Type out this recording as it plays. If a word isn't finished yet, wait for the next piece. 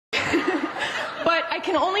I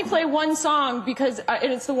can only play one song because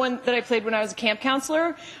it's the one that I played when I was a camp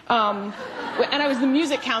counselor, and I was the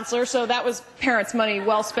music counselor, so that was parents' money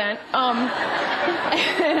well spent. And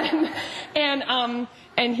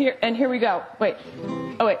here we go. Wait.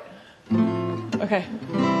 Oh wait. Okay.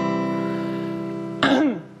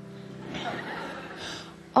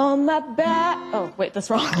 On my back. Oh wait, that's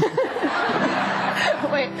wrong.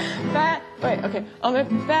 Wait, okay. All my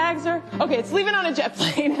bags are... Okay, it's Leaving on a Jet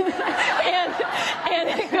Plane. and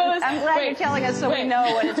it goes... I'm glad you're telling us so we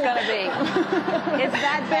know what it's going to be. It's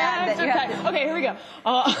that bad that you have to... Okay, here we go.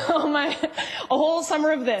 A whole summer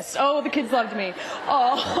of this. Oh, the kids loved me.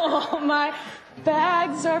 Oh, my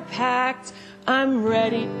bags are packed. I'm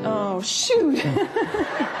ready. Oh, shoot.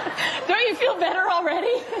 Don't you feel better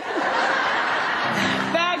already?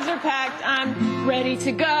 Bags are packed, I'm ready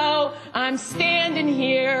to go. I'm standing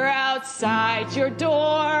here outside your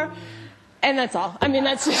door. And that's all. I mean,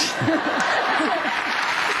 that's just... Thanks,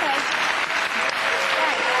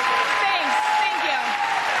 thank you.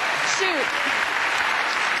 Shoot.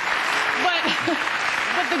 But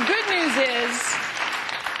the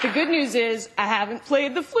good news is I haven't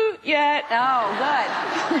played the flute yet. Oh,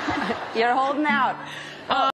 good. You're holding out.